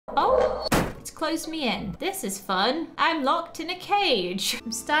Oh, it's closed me in. This is fun. I'm locked in a cage.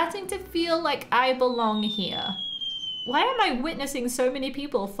 I'm starting to feel like I belong here. Why am I witnessing so many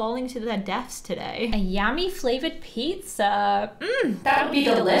people falling to their deaths today? A yummy flavored pizza. That would be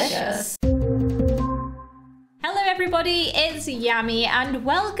delicious. Hello everybody, it's Yammy and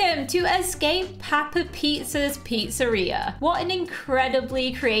welcome to Escape PAPA PIZZA'S Pizzeria. What an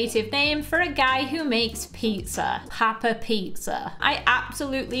incredibly creative name for a guy who makes pizza. PAPA Pizza. I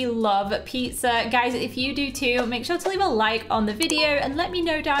absolutely love pizza. Guys, if you do too, make sure to leave a like on the video and let me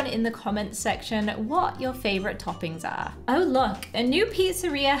know down in the comments section what your favorite toppings are. Oh look, a new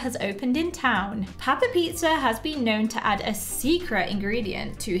pizzeria has opened in town. PAPA Pizza has been known to add a secret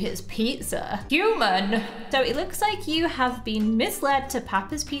ingredient to his pizza. Human! So it looks like you have been misled to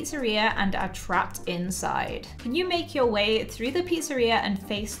Papa's Pizzeria and are trapped inside. Can you make your way through the pizzeria and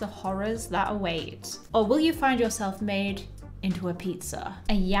face the horrors that await? Or will you find yourself made into a pizza?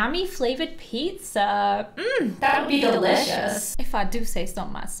 A yummy flavored pizza. That would be delicious. If I do say so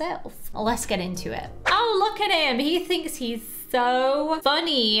myself. Let's get into it. Oh, look at him. He thinks he's so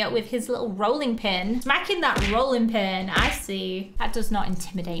funny with his little rolling pin. Smacking that rolling pin, I see. That does not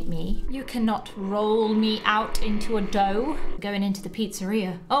intimidate me. You cannot roll me out into a dough. Going into the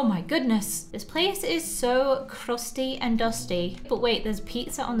pizzeria. Oh my goodness. This place is so crusty and dusty. But wait, there's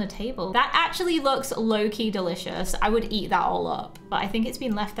pizza on the table. That actually looks low-key delicious. I would eat that all up. But I think it's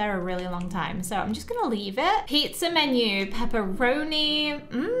been left there a really long time. So I'm just gonna leave it. Pizza menu, pepperoni,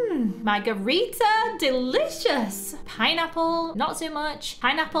 margarita, delicious. Pineapple, not so much.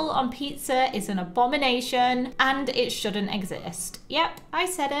 Pineapple on pizza is an abomination and it shouldn't exist. Yep, I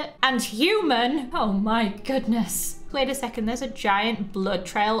said it. And human, oh my goodness. Wait a second, there's a giant blood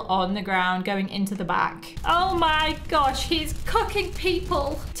trail on the ground going into the back. Oh my gosh, he's cooking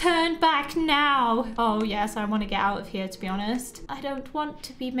people. Turn back now. Oh yes, I want to get out of here, to be honest. I don't want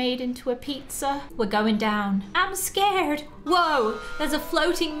to be made into a pizza. We're going down. I'm scared. Whoa, there's a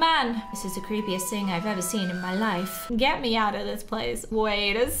floating man. This is the creepiest thing I've ever seen in my life. Get me out of this place.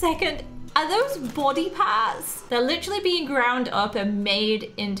 Wait a second. Are those body parts? They're literally being ground up and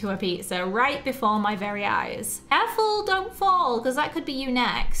made into a pizza right before my very eyes. Careful, don't fall, because that could be you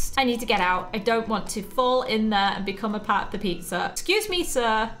next. I need to get out. I don't want to fall in there and become a part of the pizza. Excuse me,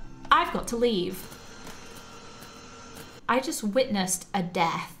 sir. I've got to leave. I just witnessed a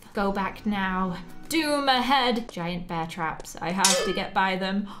death. Go back now. Doom ahead. Giant bear traps. I have to get by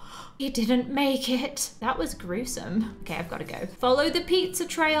them. He didn't make it. That was gruesome. Okay, I've got to go. Follow the pizza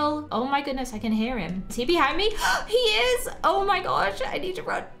trail. Oh my goodness, I can hear him. Is he behind me? He is. Oh my gosh, I need to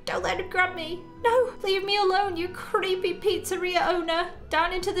run. Don't let him grab me. No, leave me alone, you creepy pizzeria owner.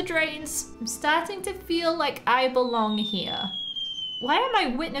 Down into the drains. I'm starting to feel like I belong here. Why am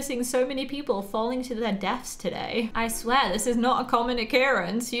I witnessing so many people falling to their deaths today? I swear this is not a common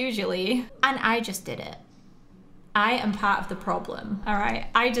occurrence usually. And I just did it. I am part of the problem. All right,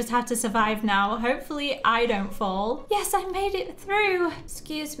 I just have to survive now. Hopefully I don't fall. Yes, I made it through.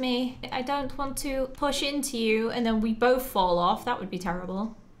 Excuse me, I don't want to push into you and then we both fall off. That would be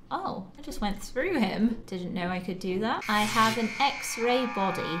terrible. Oh, I just went through him. Didn't know I could do that. I have an X-ray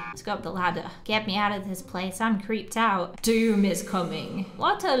body. Let's go up the ladder. Get me out of this place. I'm creeped out. Doom is coming.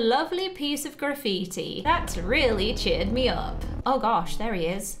 What a lovely piece of graffiti. That's really cheered me up. Oh gosh, there he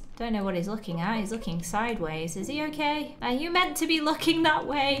is. Don't know what he's looking at. He's looking sideways. Is he okay? Are you meant to be looking that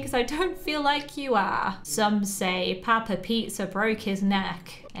way? Because I don't feel like you are. Some say Papa Pizza broke his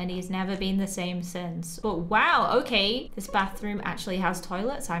neck and he's never been the same since. But wow, okay. This bathroom actually has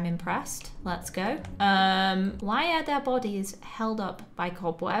toilets. I'm impressed. Let's go. Why are their bodies held up by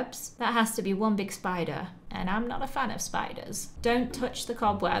cobwebs? That has to be one big spider. And I'm not a fan of spiders. Don't touch the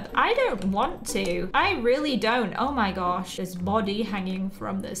cobweb. I don't want to. I really don't. Oh my gosh. This body hanging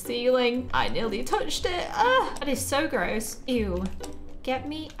from the ceiling. I nearly touched it. Ah, that is so gross. Ew. Get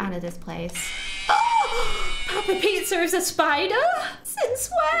me out of this place. Oh, Papa Pizza is a spider? Since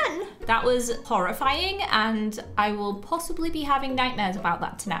when? That was horrifying and I will possibly be having nightmares about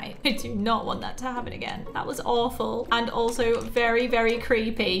that tonight. I do not want that to happen again. That was awful and also very, very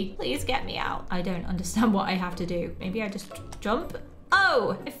creepy. Please get me out. I don't understand what I have to do. Maybe I just jump?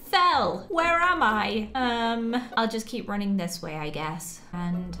 Oh, I fell. Where am I? I'll just keep running this way, I guess.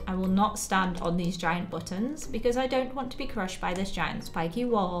 And I will not stand on these giant buttons because I don't want to be crushed by this giant spiky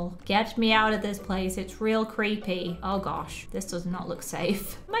wall. Get me out of this place. It's real creepy. Oh gosh, this does not look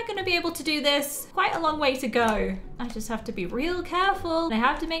safe. Am I gonna be able to do this? Quite a long way to go. I just have to be real careful. I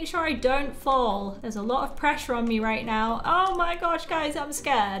have to make sure I don't fall. There's a lot of pressure on me right now. Oh my gosh, guys, I'm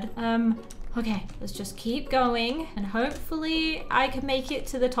scared. Okay, let's just keep going and hopefully I can make it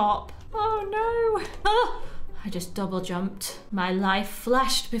to the top. Oh no. Oh, I just double jumped. My life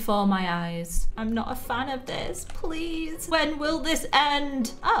flashed before my eyes. I'm not a fan of this. Please. When will this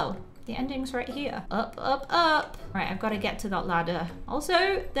end? Oh. The ending's right here. Up, up, up. Right, I've got to get to that ladder.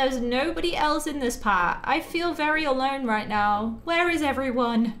 Also, there's nobody else in this part. I feel very alone right now. Where is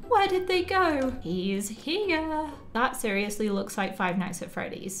everyone? Where did they go? He's here. That seriously looks like Five Nights at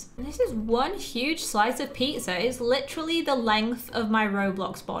Freddy's. And this is one huge slice of pizza. It's literally the length of my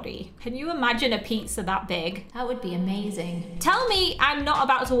Roblox body. Can you imagine a pizza that big? That would be amazing. Tell me I'm not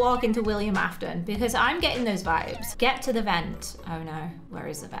about to walk into William Afton because I'm getting those vibes. Get to the vent. Oh no, where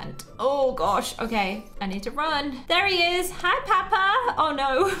is the vent? Oh gosh, okay, I need to run. There he is. Hi, Papa. Oh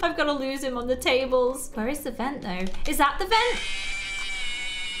no, I've got to lose him on the tables. Where is the vent though? Is that the vent?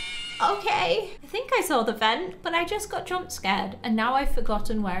 Okay, I think I saw the vent, but I just got jump scared and now I've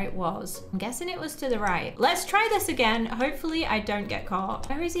forgotten where it was. I'm guessing it was to the right. Let's try this again. Hopefully I don't get caught.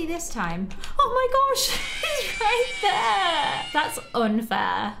 Where is he this time? Oh my gosh, he's right there. That's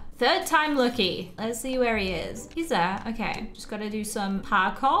unfair. Third time lucky. Let's see where he is. He's there. Okay. Just got to do some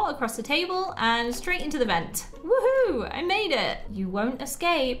parkour across the table and straight into the vent. Woohoo! I made it. You won't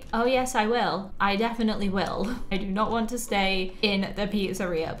escape. Oh yes, I will. I definitely will. I do not want to stay in the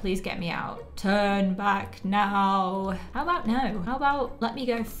pizzeria. Please get me out. Turn back now. How about no? How about let me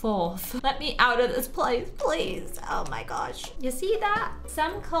go forth? Let me out of this place, please. Oh my gosh. You see that?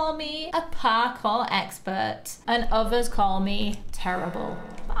 Some call me a parkour expert and others call me terrible.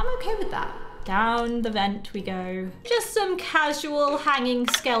 But I'm okay with that. Down the vent we go. Just some casual hanging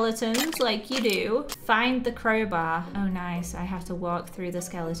skeletons like you do. Find the crowbar. Oh nice, I have to walk through the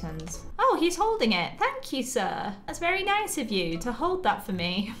skeletons. Oh, he's holding it. Thank you, sir. That's very nice of you to hold that for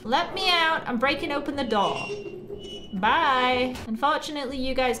me. Let me out. I'm breaking open the door. Bye. Unfortunately,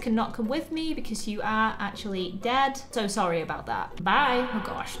 you guys cannot come with me because you are actually dead. So sorry about that. Bye. Oh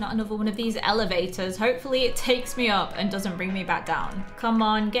gosh, not another one of these elevators. Hopefully it takes me up and doesn't bring me back down. Come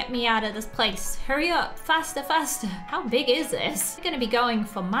on, get me out of this place. Hurry up, faster, faster. How big is this? We're gonna be going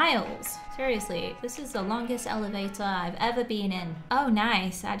for miles. Seriously, this is the longest elevator I've ever been in. Oh,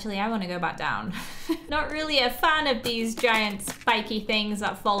 nice. Actually, I want to go back down. Not really a fan of these giant spiky things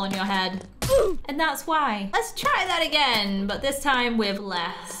that fall on your head. And that's why. Let's try that again, but this time with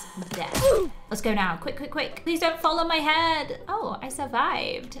less death. Let's go now. Quick, quick, quick. Please don't fall on my head. Oh, I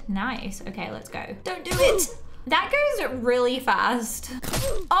survived. Nice. Okay, let's go. Don't do it. That goes really fast.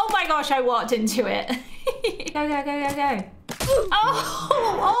 Oh my gosh, I walked into it. Go, go, go, go, go.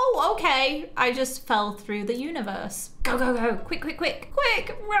 Oh, okay. I just fell through the universe. Go, go, go. Quick, quick, quick.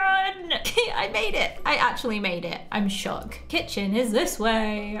 Quick, run. I made it. I actually made it. I'm shook. Kitchen is this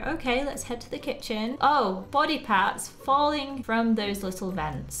way. Okay, let's head to the kitchen. Oh, body parts falling from those little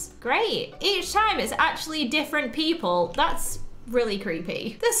vents. Great. Each time it's actually different people. That's really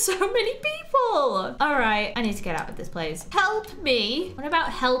creepy. There's so many people. All right, I need to get out of this place. Help me. What about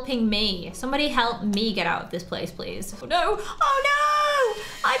helping me? Somebody help me get out of this place, please. Oh no, oh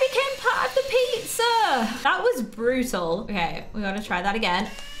no! I became part of the pizza. That was brutal. Okay, we gotta try that again.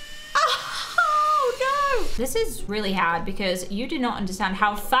 Oh no! This is really hard because you do not understand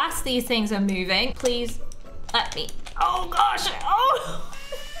how fast these things are moving. Please let me, oh gosh, oh.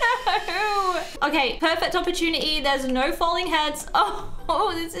 No. Okay, perfect opportunity. There's no falling heads.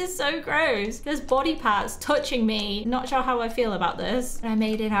 Oh, this is so gross. There's body parts touching me. Not sure how I feel about this. I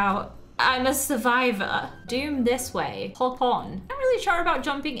made it out. I'm a survivor. Doom this way. Hop on. Not really sure about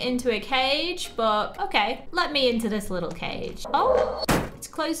jumping into a cage, but okay. Let me into this little cage. Oh, it's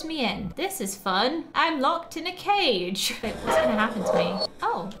closed me in. This is fun. I'm locked in a cage. Wait, what's gonna happen to me?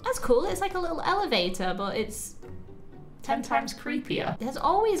 Oh, that's cool. It's like a little elevator, but it's 10 times creepier. There's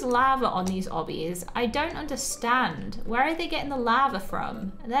always lava on these obbies. I don't understand. Where are they getting the lava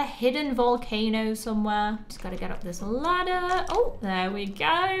from? Are there hidden volcanoes somewhere? Just gotta get up this ladder. Oh, there we go.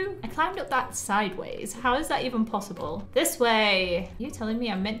 I climbed up that sideways. How is that even possible? This way. Are you telling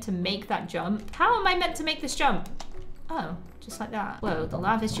me I'm meant to make that jump? How am I meant to make this jump? Oh, just like that. Whoa, the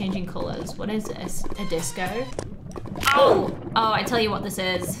lava's changing colors. What is this? A disco? Oh! Oh, I tell you what this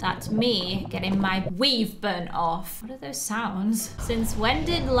is. That's me getting my weave burnt off. What are those sounds? Since when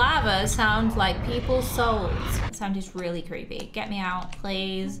did lava sound like people's souls? That sound is really creepy. Get me out,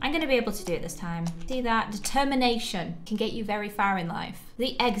 please. I'm gonna be able to do it this time. See that? Determination can get you very far in life.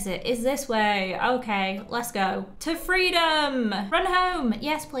 The exit is this way. Okay, let's go. To freedom! Run home!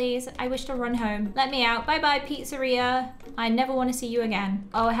 Yes, please. I wish to run home. Let me out. Bye-bye, pizzeria. I never want to see you again.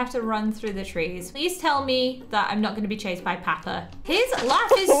 Oh, I have to run through the trees. Please tell me that I'm not going to be chased by Papa. His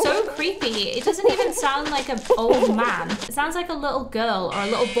laugh is so creepy. It doesn't even sound like an old man. It sounds like a little girl or a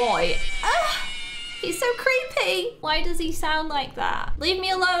little boy. He's so creepy. Why does he sound like that? Leave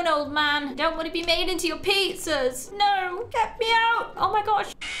me alone, old man. I don't want to be made into your pizzas. No, get me out. Oh my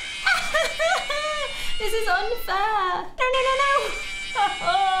gosh. This is unfair. No, no, no, no.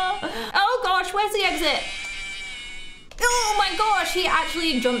 Oh gosh, where's the exit? Oh my gosh, he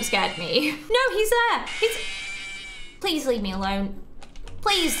actually jump scared me. No, he's there. Please leave me alone.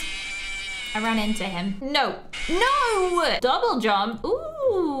 Please. I ran into him. No. No! Double jump.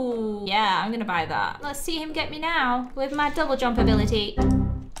 Ooh. Yeah, I'm gonna buy that. Let's see him get me now with my double jump ability.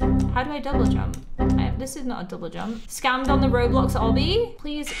 How do I double jump? This is not a double jump. Scammed on the Roblox obby.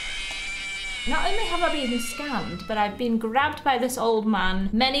 Please. Not only have I been scammed, but I've been grabbed by this old man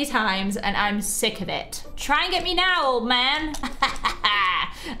many times and I'm sick of it. Try and get me now, old man.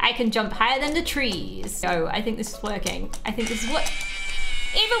 I can jump higher than the trees. Oh, I think this is working. I think this is what...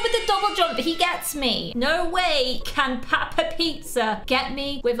 Even with the double jump, he gets me. No way can Papa Pizza get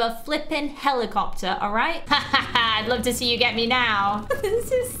me with a flippin' helicopter, all right? I'd love to see you get me now.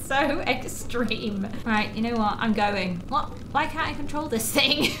 This is so extreme. All right, you know what? I'm going. What? Why can't I control this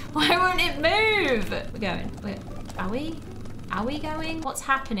thing? Why won't it move? We're going. Are we? Are we going? What's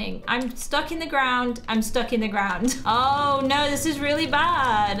happening? I'm stuck in the ground. I'm stuck in the ground. Oh no, this is really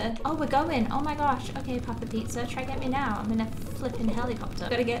bad. Oh, we're going. Oh my gosh. Okay, Papa Pizza, try get me now. I'm in a flipping helicopter.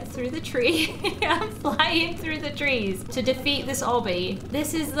 Gotta get through the tree. I'm flying through the trees to defeat this obby.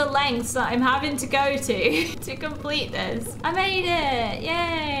 This is the lengths that I'm having to go to complete this. I made it.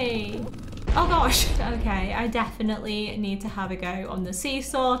 Yay. Oh gosh. Okay, I definitely need to have a go on the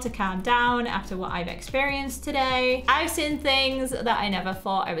seesaw to calm down after what I've experienced today. I've seen things that I never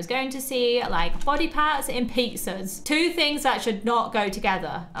thought I was going to see, like body parts in pizzas. Two things that should not go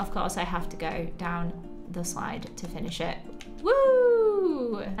together. Of course, I have to go down the slide to finish it.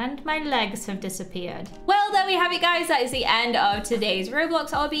 Woo! And my legs have disappeared. Well, there we have it, guys. That is the end of today's Roblox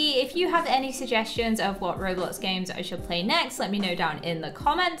obby. If you have any suggestions of what Roblox games I should play next, let me know down in the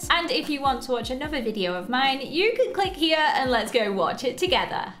comments. And if you want to watch another video of mine, you can click here and let's go watch it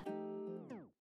together.